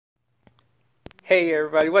Hey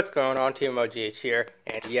everybody, what's going on? TMOGH here,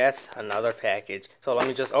 and yes, another package. So let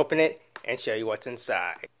me just open it and show you what's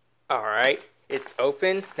inside. Alright, it's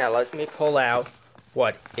open. Now let me pull out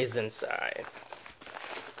what is inside.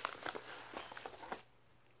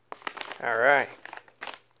 Alright,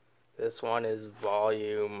 this one is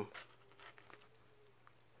volume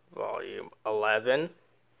 11.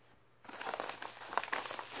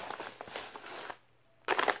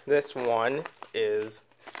 This one is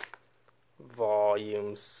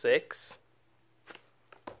volume 6,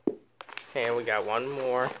 and we got one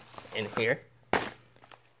more in here,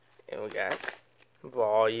 and we got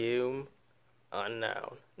volume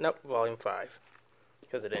unknown. Nope, volume 5,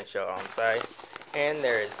 because it didn't show on the side. And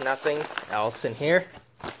there is nothing else in here,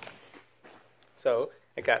 so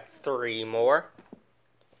I got 3 more.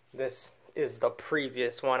 This is the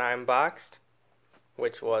previous one I unboxed,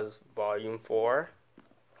 which was volume 4.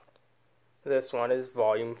 This one is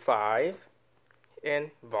volume 5,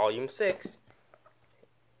 and volume 6,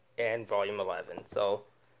 and volume 11. So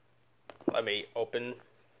let me open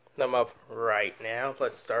them up right now.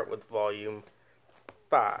 Let's start with volume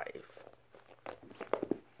 5.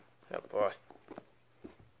 Oh boy,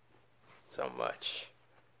 so much.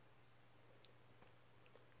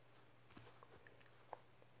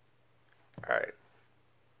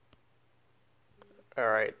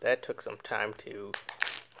 Alright, that took some time to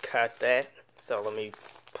cut that, so let me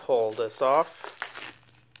pull this off.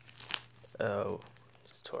 Oh,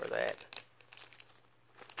 just tore that.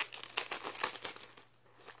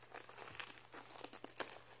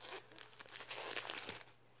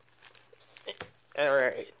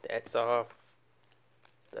 Alright, that's off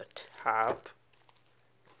the top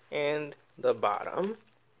and the bottom.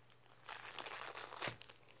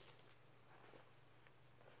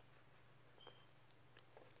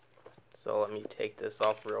 So let me take this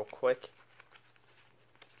off real quick.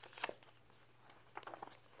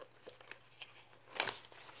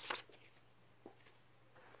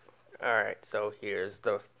 Alright, so here's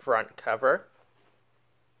the front cover.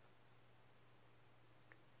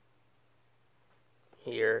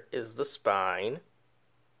 Here is the spine.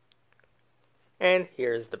 And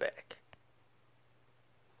here's the back.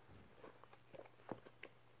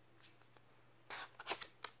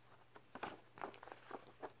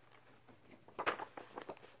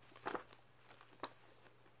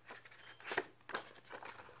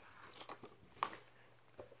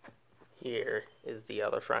 Here is the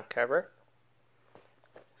other front cover,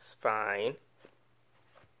 spine,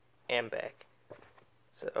 and back.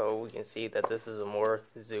 So we can see that this is a more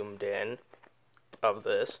zoomed in of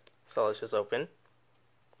this. So let's just open.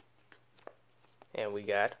 And we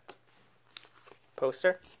got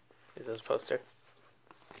poster. Is this a poster?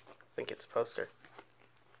 I think it's a poster.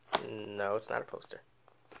 No, it's not a poster.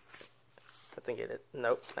 I think it is.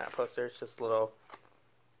 Nope, not a poster. It's just little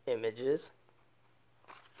images.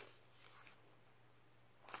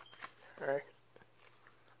 Alright.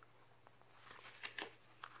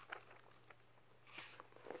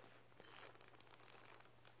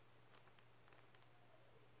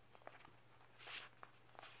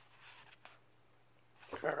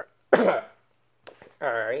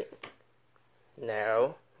 Alright.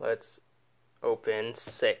 Now let's open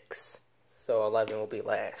 6. So 11 will be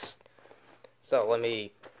last. So let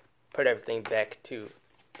me put everything back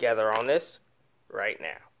together on this right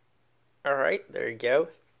now. Alright, there you go.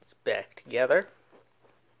 It's back together.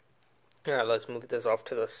 Alright, let's move this off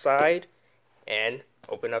to the side and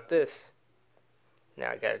open up this. Now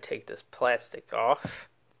I gotta take this plastic off.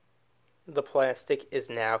 The plastic is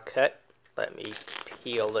now cut. Let me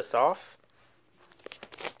peel this off.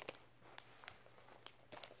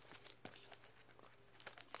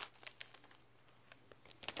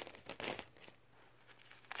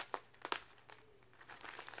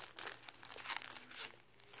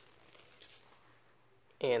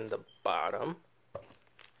 And the bottom.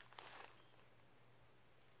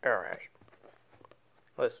 Alright,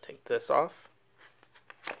 let's take this off.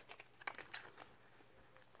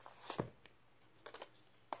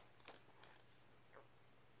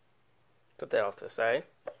 Put that off to the side.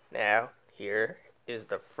 Now, here is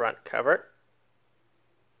the front cover.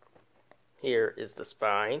 Here is the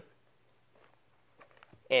spine.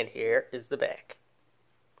 And here is the back.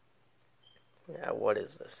 Now, what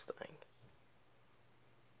is this thing?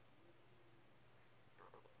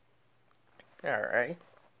 Alright,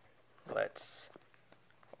 let's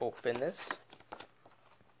open this.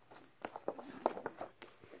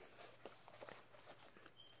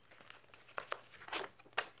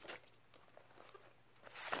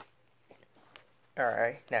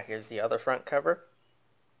 Alright, now here's the other front cover.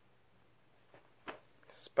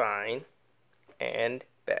 Spine and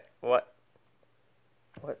back. What?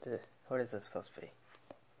 What is this supposed to be?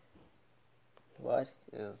 What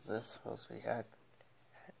is this supposed to be?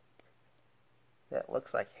 That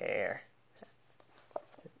looks like hair.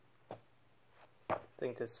 I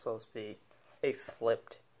think this is supposed to be a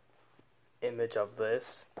flipped image of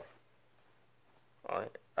this.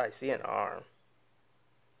 I see an arm.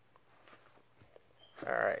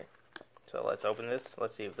 Alright, so let's open this.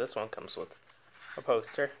 Let's see if this one comes with a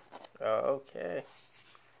poster. Oh, okay.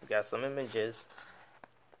 We got some images.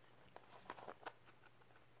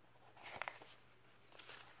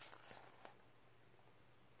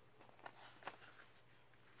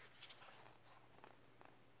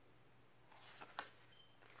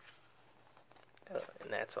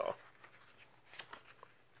 And that's all.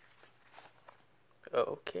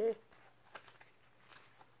 Okay.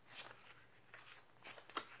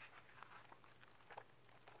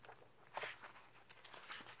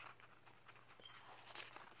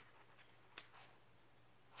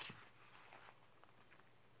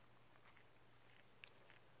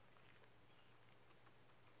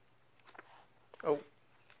 Oh.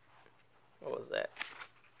 What was that?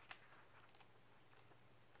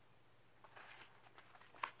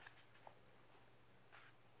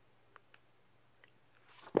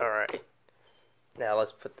 Alright. Now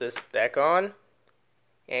let's put this back on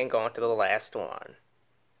and go on to the last one.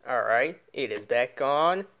 Alright, it is back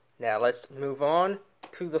on. Now let's move on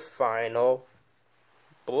to the final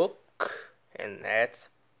book, and that's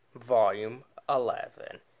volume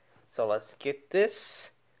 11. So let's get this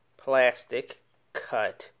plastic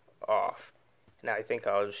cut off. Now I think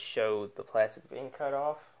I'll show the plastic being cut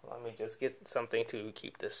off. Let me just get something to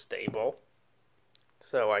keep this stable.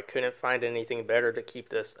 So I couldn't find anything better to keep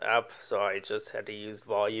this up, so I just had to use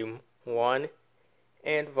volume 1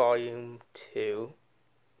 and volume 2.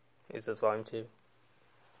 Is this volume 2?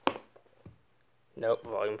 Nope,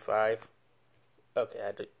 volume 5. Okay,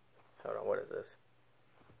 hold on, what is this?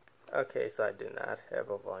 Okay, so I do not have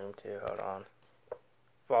a volume 2, hold on.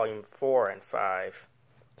 Volume 4 and 5.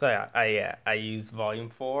 So yeah, I use volume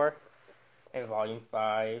 4 and volume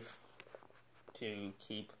 5 to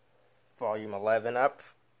keep volume 11 up,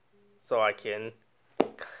 so I can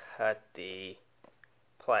cut the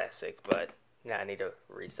plastic, but now I need to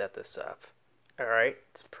reset this up. Alright,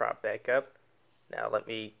 let's prop back up. Now let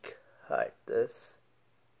me cut this.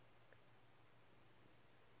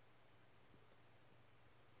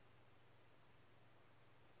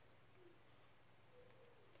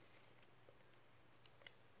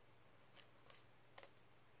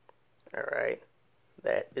 Alright,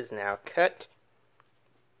 that is now cut.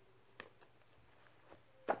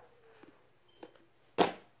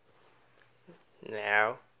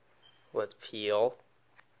 Now, let's peel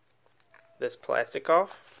this plastic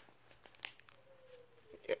off.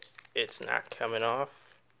 It's not coming off.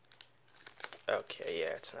 Okay,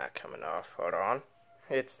 yeah, it's not coming off. Hold on.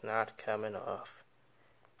 It's not coming off.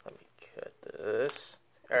 Let me cut this.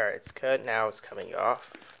 Alright, it's cut. Now it's coming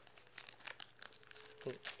off.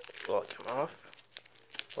 Will it come off?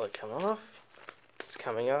 Will it come off? It's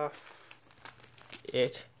coming off.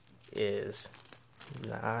 It is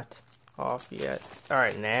not off yet.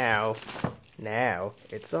 Alright, now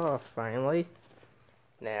it's off finally.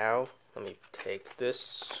 Now let me take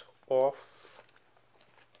this off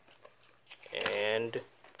and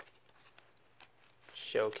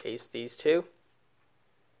showcase these two.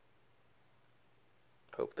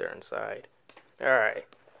 Hope they're inside. Alright,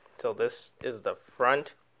 so this is the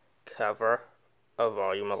front cover of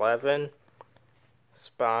volume 11,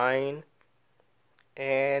 spine,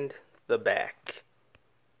 and the back.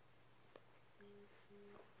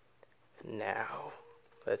 Now,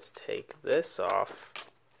 let's take this off.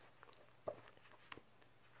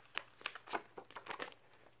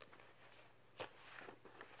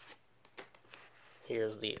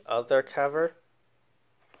 Here's the other cover.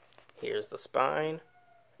 Here's the spine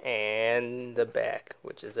and the back,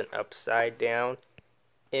 which is an upside down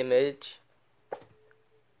image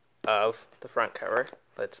of the front cover.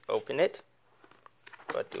 Let's open it.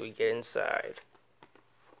 What do we get inside?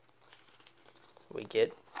 We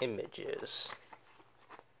get images.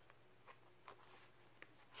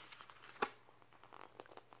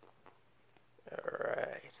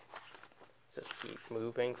 Alright. Just keep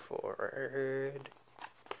moving forward.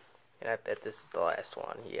 And I bet this is the last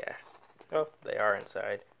one, yeah. Oh, they are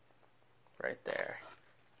inside. Right there.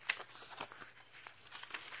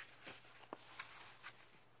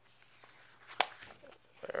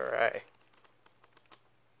 Alright.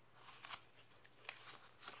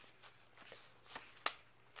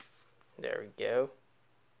 There we go.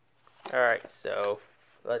 Alright, so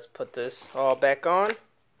let's put this all back on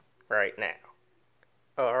right now.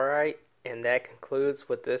 Alright, And that concludes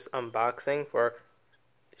with this unboxing for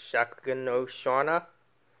Shakugan no Shana.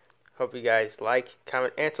 Hope you guys like,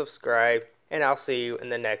 comment, and subscribe. And I'll see you in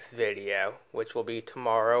the next video, which will be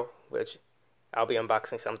tomorrow, which I'll be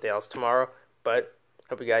unboxing something else tomorrow. But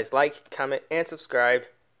hope you guys like, comment, and subscribe.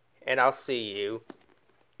 And I'll see you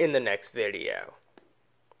in the next video.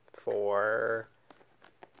 4,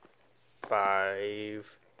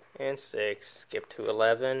 5, and 6. Skip to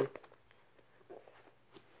 11.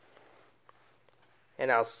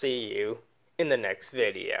 And I'll see you in the next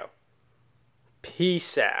video.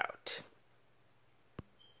 Peace out.